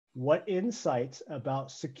What insights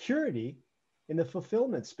about security in the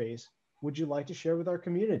fulfillment space would you like to share with our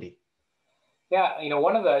community? Yeah,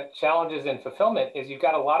 one of the challenges in fulfillment is you've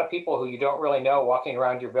got a lot of people who you don't really know walking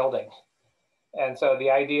around your building. And so the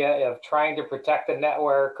idea of trying to protect the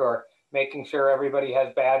network or making sure everybody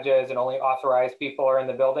has badges and only authorized people are in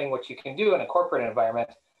the building, which you can do in a corporate environment,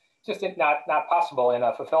 just not possible in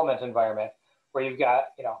a fulfillment environment where you've got,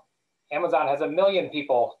 Amazon has 1 million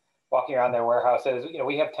people walking around their warehouses.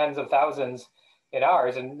 We have tens of thousands in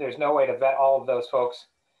ours, and there's no way to vet all of those folks.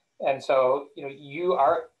 And so,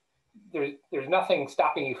 there's nothing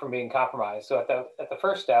stopping you from being compromised. So at the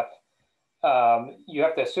first step, you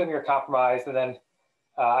have to assume you're compromised, and then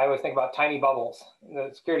I always think about tiny bubbles.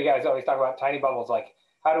 The security guys always talk about tiny bubbles, like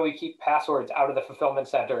how do we keep passwords out of the fulfillment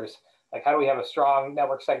centers? Like how do we have a strong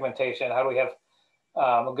network segmentation? How do we have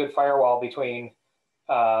a good firewall between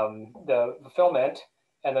the fulfillment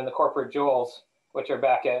and then the corporate jewels, which are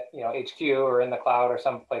back at HQ or in the cloud or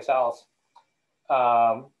someplace else?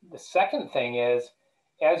 The second thing is,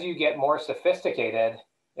 as you get more sophisticated,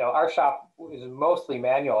 our shop is mostly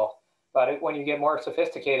manual, but when you get more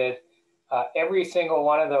sophisticated, every single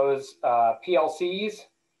one of those PLCs,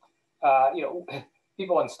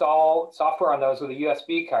 people install software on those with a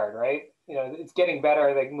USB card, right? It's getting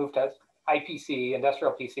better. They moved to IPC,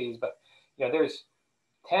 industrial PCs, but there's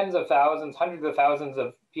tens of thousands, hundreds of thousands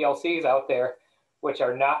of PLCs out there, which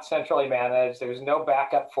are not centrally managed. There's no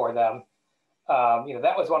backup for them.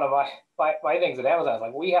 That was one of my things at Amazon. Is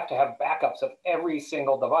like, we have to have backups of every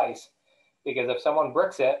single device, because if someone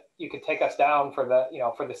bricks it, you could take us down for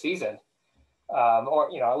the season, or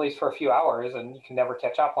at least for a few hours, and you can never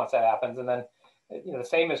catch up once that happens. And then the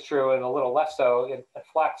same is true, and a little less so at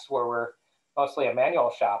Flex, where we're mostly a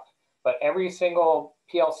manual shop. But every single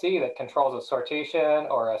PLC that controls a sortation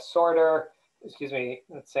or a sorter,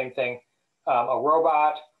 same thing, a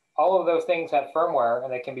robot, all of those things have firmware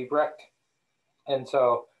and they can be bricked. And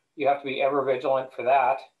so you have to be ever vigilant for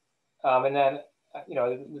that. And then,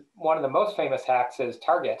 one of the most famous hacks is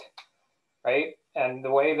Target, right? And the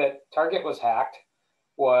way that Target was hacked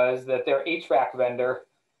was that their HVAC vendor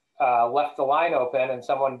left the line open, and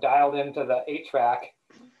someone dialed into the HVAC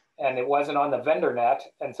and it wasn't on the vendor net.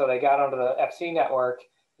 And so they got onto the FC network.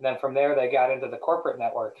 And then from there, they got into the corporate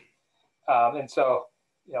network. And so,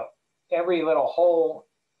 every little hole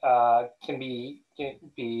can be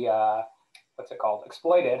what's it called?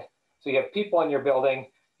 Exploited. So you have people in your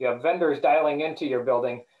building, you have vendors dialing into your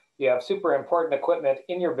building, you have super important equipment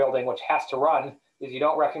in your building, which has to run, because you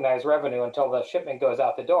don't recognize revenue until the shipment goes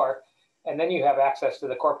out the door. And then you have access to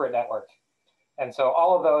the corporate network. And so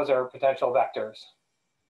all of those are potential vectors.